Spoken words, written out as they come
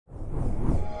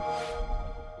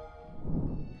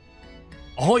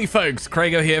Ahoy folks,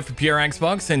 Craigo here for Pure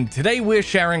Xbox, and today we're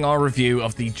sharing our review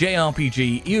of the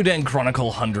JRPG Eiyuden Chronicle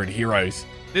 100 Heroes.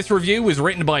 This review was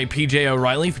written by PJ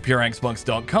O'Reilly for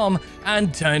PureXbox.com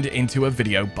and turned into a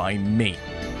video by me.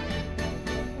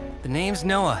 The name's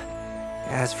Noah.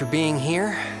 As for being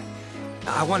here,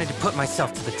 I wanted to put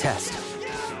myself to the test.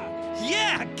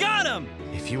 Yeah, got him!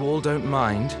 If you all don't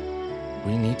mind,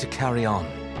 we need to carry on.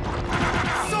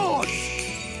 Swords!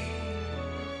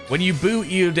 When you boot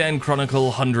Eiyuden Chronicle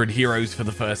 100 Heroes for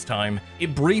the first time,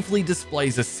 it briefly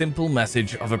displays a simple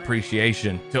message of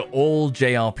appreciation to all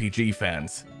JRPG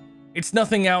fans. It's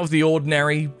nothing out of the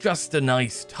ordinary, just a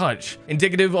nice touch,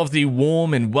 indicative of the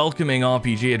warm and welcoming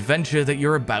RPG adventure that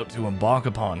you're about to embark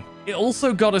upon. It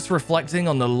also got us reflecting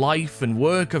on the life and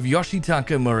work of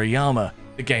Yoshitaka Murayama,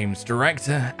 the game's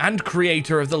director and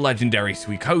creator of the legendary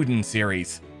Suikoden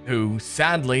series, who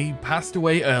sadly passed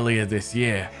away earlier this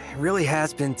year. It really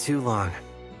has been too long.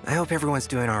 I hope everyone's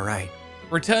doing all right.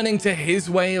 Returning to his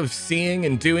way of seeing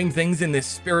and doing things in this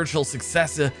spiritual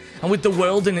successor, and with the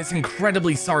world in its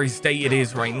incredibly sorry state it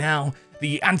is right now,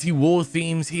 the anti-war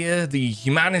themes here, the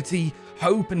humanity,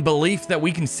 hope and belief that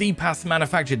we can see past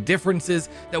manufactured differences,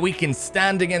 that we can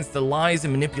stand against the lies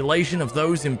and manipulation of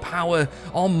those in power,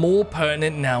 are more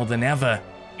pertinent now than ever.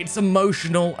 It's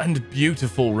emotional and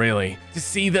beautiful, really, to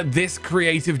see that this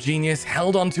creative genius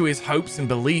held on to his hopes and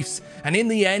beliefs, and in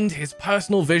the end, his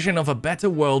personal vision of a better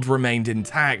world remained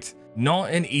intact.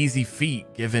 Not an easy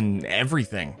feat, given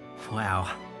everything.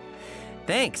 Wow.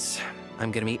 Thanks.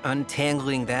 I'm gonna be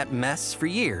untangling that mess for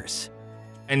years.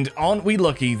 And aren't we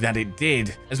lucky that it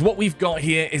did, as what we've got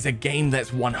here is a game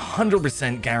that's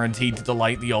 100% guaranteed to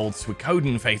delight the old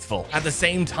Suikoden faithful, at the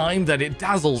same time that it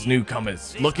dazzles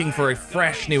newcomers, looking for a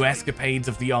fresh new escapades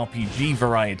of the RPG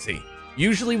variety.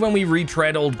 Usually when we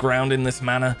retread old ground in this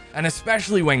manner, and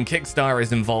especially when Kickstarter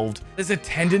is involved, there's a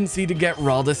tendency to get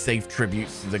rather safe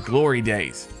tributes to the glory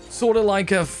days. Sorta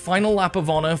like a final lap of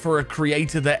honor for a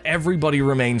creator that everybody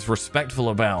remains respectful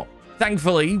about.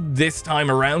 Thankfully, this time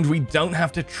around, we don't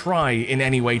have to try in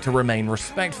any way to remain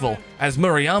respectful, as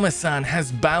Murayama-san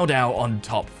has bowed out on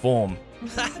top form.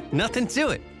 Nothing to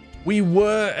it. We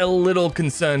were a little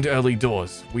concerned early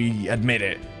doors, we admit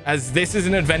it, as this is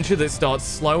an adventure that starts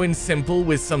slow and simple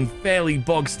with some fairly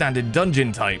bog-standard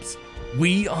dungeon types.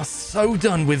 We are so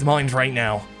done with Mind right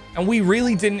now, and we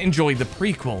really didn't enjoy the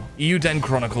prequel, Eiyuden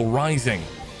Chronicle Rising.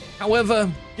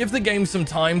 However, give the game some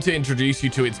time to introduce you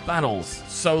to its battles,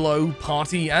 solo,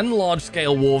 party, and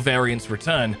large-scale war variants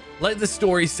return. Let the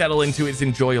story settle into its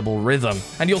enjoyable rhythm,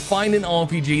 and you'll find an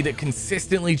RPG that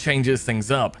consistently changes things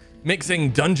up,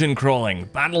 mixing dungeon crawling,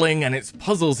 battling, and its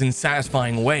puzzles in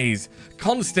satisfying ways,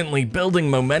 constantly building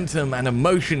momentum and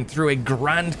emotion through a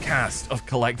grand cast of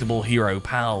collectible hero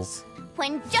pals.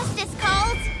 When justice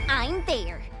calls, I'm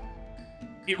there.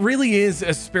 It really is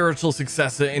a spiritual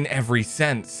successor in every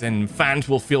sense, and fans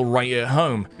will feel right at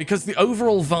home, because the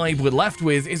overall vibe we're left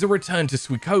with is a return to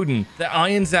Suikoden that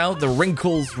irons out the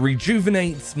wrinkles,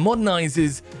 rejuvenates,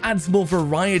 modernizes, adds more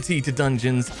variety to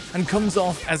dungeons, and comes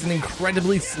off as an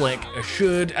incredibly slick,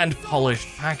 assured, and polished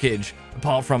package,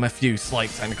 apart from a few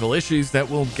slight technical issues that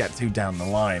we'll get to down the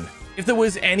line. If there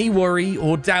was any worry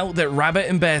or doubt that Rabbit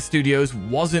and Bear Studios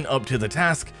wasn't up to the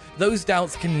task, those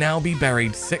doubts can now be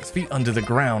buried 6 feet under the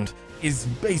ground, is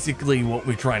basically what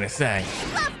we're trying to say.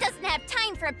 Love doesn't have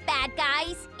time for bad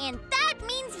guys, and that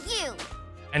means you.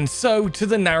 And so to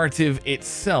the narrative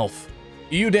itself.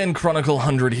 Eiyuden Chronicle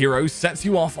 100 Heroes sets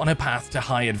you off on a path to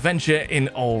high adventure in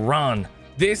Ulran.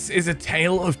 This is a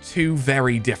tale of two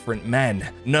very different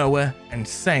men, Noah and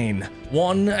Sane.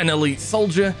 One an elite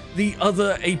soldier, the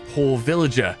other a poor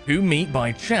villager, who meet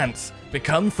by chance,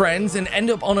 become friends, and end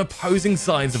up on opposing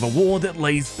sides of a war that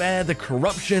lays bare the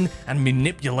corruption and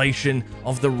manipulation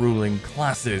of the ruling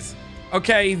classes.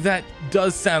 Okay, that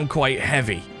does sound quite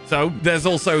heavy. So there's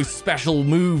also special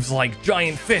moves like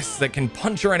giant fists that can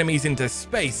punch your enemies into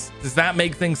space. Does that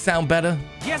make things sound better?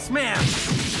 Yes, ma'am.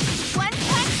 One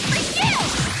punch for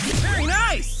you! Very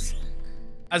nice.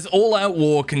 As all-out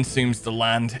war consumes the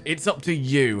land, it's up to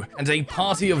you and a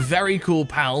party of very cool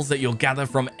pals that you'll gather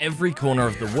from every corner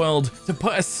of the world to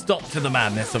put a stop to the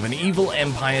madness of an evil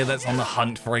empire that's on the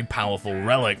hunt for a powerful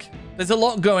relic. There's a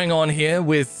lot going on here,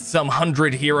 with some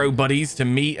 100 hero buddies to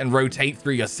meet and rotate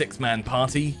through your 6-man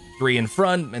party. 3 in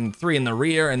front and 3 in the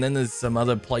rear, and then there's some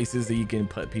other places that you can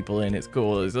put people in. It's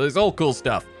cool. It's all cool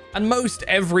stuff. And most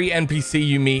every NPC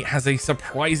you meet has a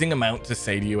surprising amount to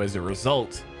say to you as a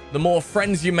result. The more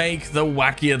friends you make, the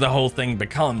wackier the whole thing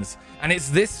becomes. And it's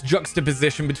this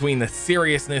juxtaposition between the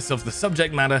seriousness of the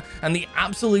subject matter and the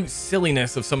absolute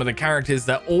silliness of some of the characters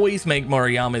that always make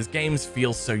Moriyama's games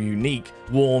feel so unique,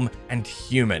 warm, and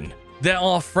human. There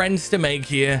are friends to make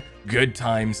here, good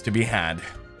times to be had.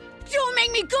 Don't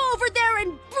make me go over there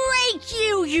and break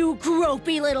you, you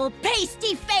gropey little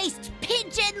pasty-faced,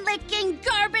 pigeon-licking,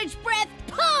 garbage-breath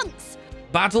punks!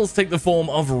 Battles take the form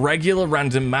of regular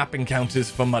random map encounters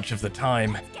for much of the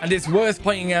time, and it's worth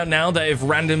pointing out now that if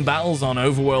random battles on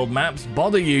overworld maps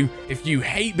bother you, if you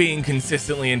hate being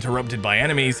consistently interrupted by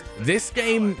enemies, this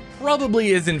game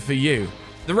probably isn't for you.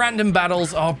 The random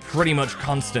battles are pretty much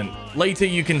constant. Later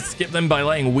you can skip them by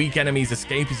letting weak enemies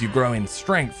escape as you grow in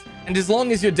strength. And as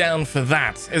long as you're down for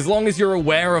that, as long as you're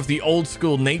aware of the old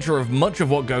school nature of much of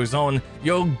what goes on,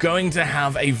 you're going to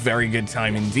have a very good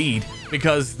time indeed,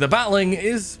 because the battling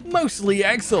is mostly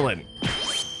excellent.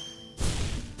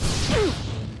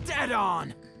 Dead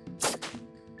on!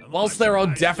 Whilst there are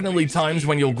definitely times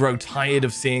when you'll grow tired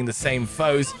of seeing the same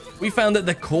foes, we found that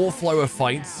the core flow of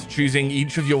fights, choosing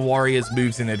each of your warriors'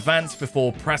 moves in advance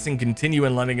before pressing continue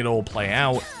and letting it all play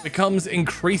out, becomes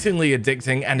increasingly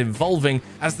addicting and involving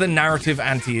as the narrative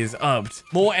ante is upped.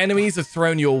 More enemies are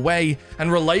thrown your way,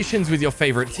 and relations with your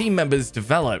favorite team members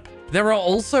develop. There are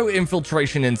also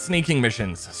infiltration and sneaking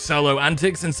missions, solo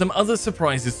antics, and some other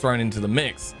surprises thrown into the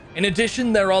mix. In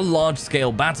addition, there are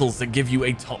large-scale battles that give you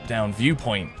a top-down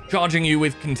viewpoint, charging you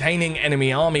with containing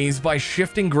enemy armies by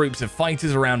shifting groups of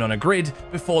fighters around on a grid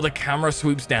before the camera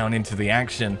swoops down into the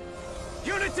action.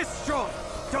 Unit destroyed!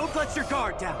 Don't let your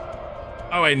guard down!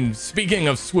 Oh, and speaking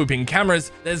of swooping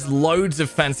cameras, there's loads of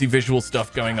fancy visual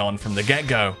stuff going on from the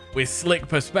get-go, with slick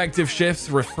perspective shifts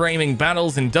reframing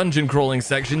battles and dungeon crawling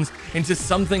sections into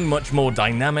something much more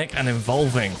dynamic and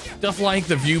involving. Stuff like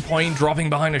the viewpoint dropping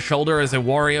behind a shoulder as a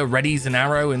warrior readies an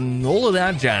arrow and all of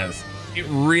that jazz. It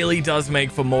really does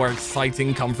make for more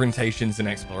exciting confrontations and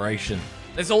exploration.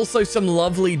 There's also some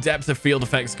lovely depth of field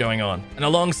effects going on, and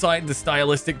alongside the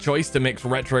stylistic choice to mix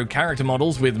retro character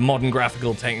models with modern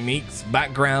graphical techniques,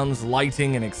 backgrounds,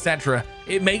 lighting, and etc.,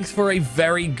 it makes for a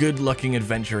very good-looking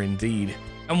adventure indeed.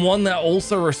 And one that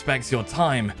also respects your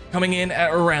time, coming in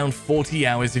at around 40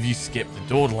 hours if you skip the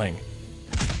dawdling.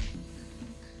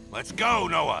 Let's go,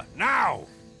 Noah, now!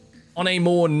 On a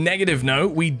more negative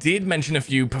note, we did mention a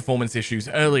few performance issues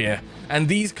earlier, and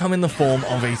these come in the form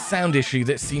of a sound issue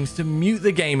that seems to mute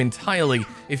the game entirely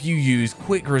if you use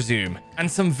quick resume,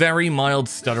 and some very mild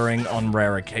stuttering on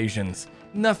rare occasions.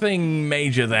 Nothing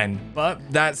major then, but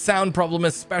that sound problem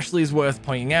especially is worth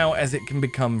pointing out as it can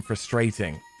become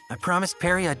frustrating. I promised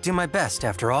Perry I'd do my best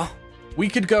after all. We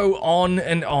could go on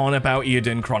and on about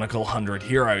Eiyuden Chronicle 100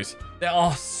 Heroes. There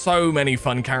are so many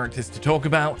fun characters to talk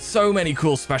about, so many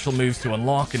cool special moves to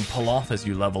unlock and pull off as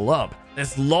you level up.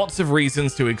 There's lots of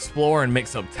reasons to explore and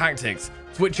mix up tactics,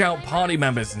 switch out party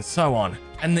members and so on.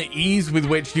 And the ease with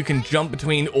which you can jump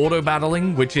between auto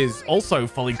battling, which is also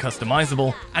fully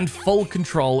customizable, and full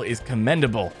control is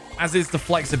commendable, as is the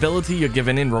flexibility you're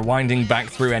given in rewinding back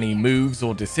through any moves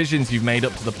or decisions you've made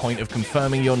up to the point of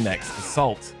confirming your next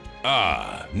assault.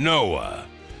 Ah, Noah.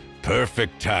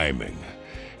 Perfect timing.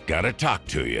 Gotta talk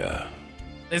to you.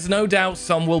 There's no doubt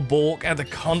some will balk at the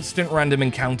constant random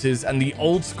encounters and the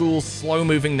old school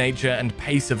slow-moving nature and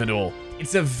pace of it all.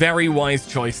 It's a very wise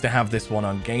choice to have this one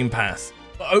on Game Pass.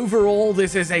 But overall,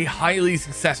 this is a highly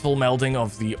successful melding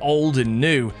of the old and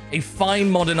new, a fine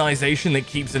modernization that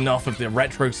keeps enough of the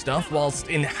retro stuff whilst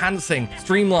enhancing,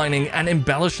 streamlining, and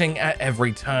embellishing at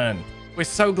every turn. We're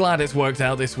so glad it's worked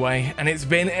out this way, and it's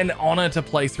been an honor to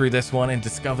play through this one and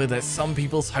discover that some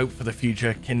people's hope for the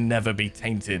future can never be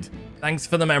tainted. Thanks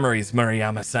for the memories,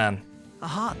 Moriyama-san. A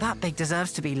heart that big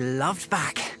deserves to be loved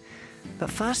back. But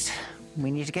first,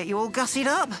 we need to get you all gussied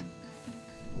up.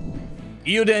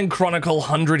 Eiyuden Chronicle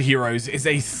 100 Heroes is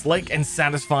a slick and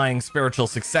satisfying spiritual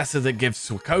successor that gives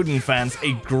Suikoden fans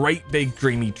a great big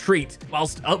dreamy treat,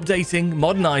 whilst updating,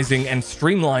 modernizing, and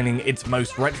streamlining its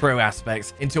most retro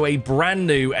aspects into a brand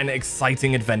new and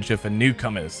exciting adventure for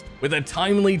newcomers. With a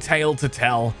timely tale to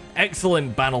tell,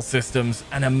 excellent battle systems,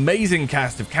 an amazing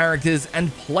cast of characters,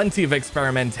 and plenty of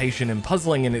experimentation and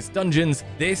puzzling in its dungeons,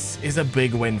 this is a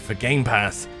big win for Game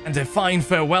Pass, and a fine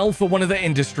farewell for one of the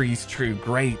industry's true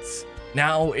greats.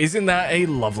 Now, isn't that a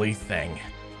lovely thing?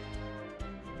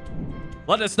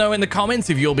 Let us know in the comments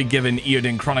if you'll be giving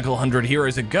Eiyuden Chronicle 100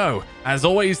 Heroes a go. As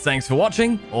always, thanks for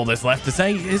watching. All that's left to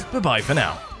say is bye-bye for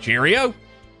now. Cheerio!